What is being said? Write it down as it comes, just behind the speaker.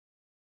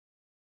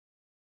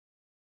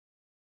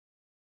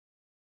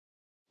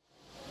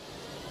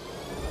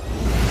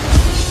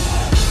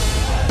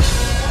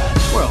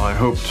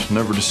hoped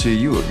never to see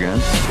you again.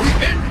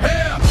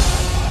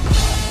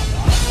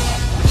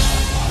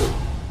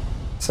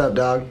 What's up,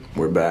 dog?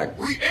 We're back.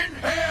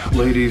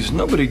 Ladies,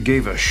 nobody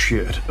gave a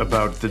shit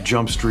about the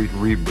Jump Street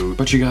reboot,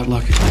 but you got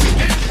lucky.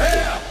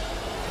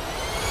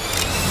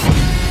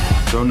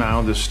 So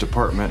now this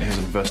department has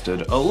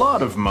invested a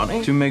lot of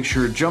money to make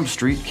sure Jump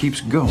Street keeps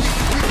going.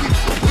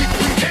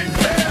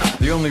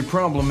 The only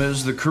problem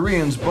is the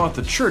Koreans bought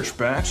the church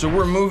back, so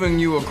we're moving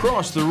you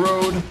across the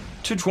road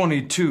to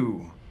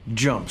 22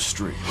 Jump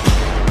Street.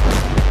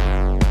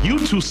 You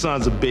two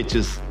sons of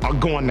bitches are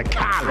going to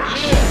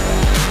college.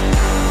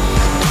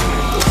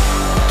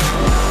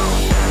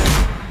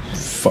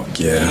 Fuck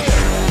yeah.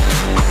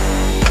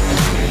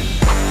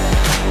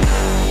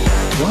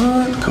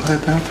 What?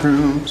 Quiet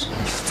bathrooms.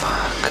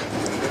 Fuck.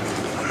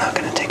 I'm not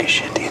gonna take a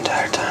shit the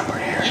entire time we're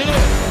here.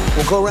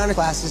 We'll go around to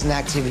classes and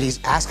activities,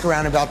 ask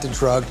around about the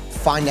drug,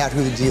 find out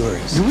who the dealer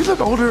is. Do we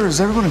look older, or does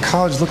everyone in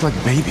college look like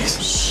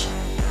babies? Shh.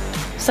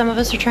 Some of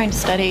us are trying to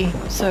study,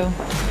 so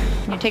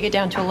you take it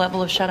down to a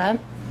level of shut up.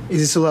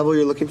 Is this the level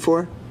you're looking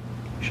for?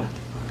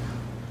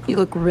 You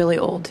look really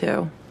old,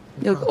 too.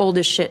 You look old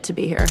as shit to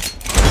be here.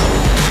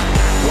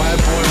 White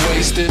boy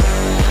wasted.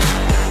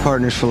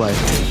 Partners for life.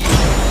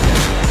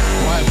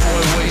 White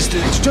boy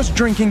wasted. It's just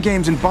drinking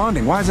games and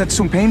bonding. Why is that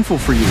so painful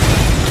for you?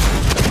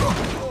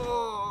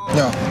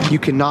 No. You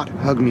cannot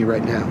hug me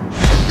right now.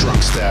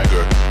 Drunk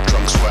stagger,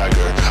 drunk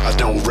swagger. I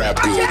don't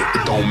rap good,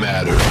 it don't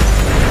matter.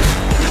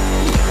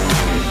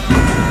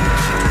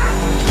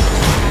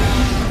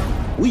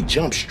 We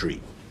Jump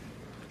Street,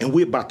 and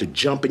we're about to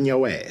jump in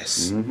your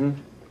ass.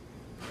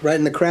 Right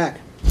in the crack.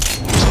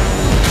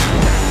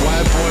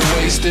 White boy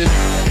wasted.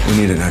 We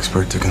need an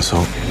expert to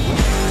consult.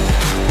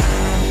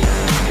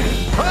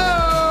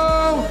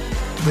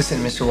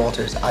 Listen, Mr.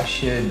 Walters, I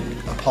should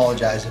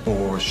apologize if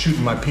Or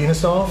shooting my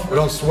penis off? Well,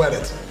 don't sweat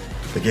it.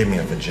 They gave me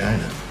a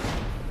vagina.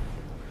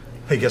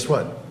 Hey, guess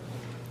what?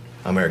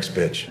 I'm Eric's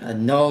bitch.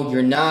 No,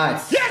 you're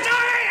not. Yes,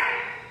 I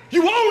am!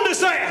 You own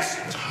this ass!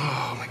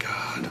 Oh, my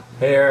God.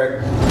 Hey,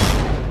 Eric.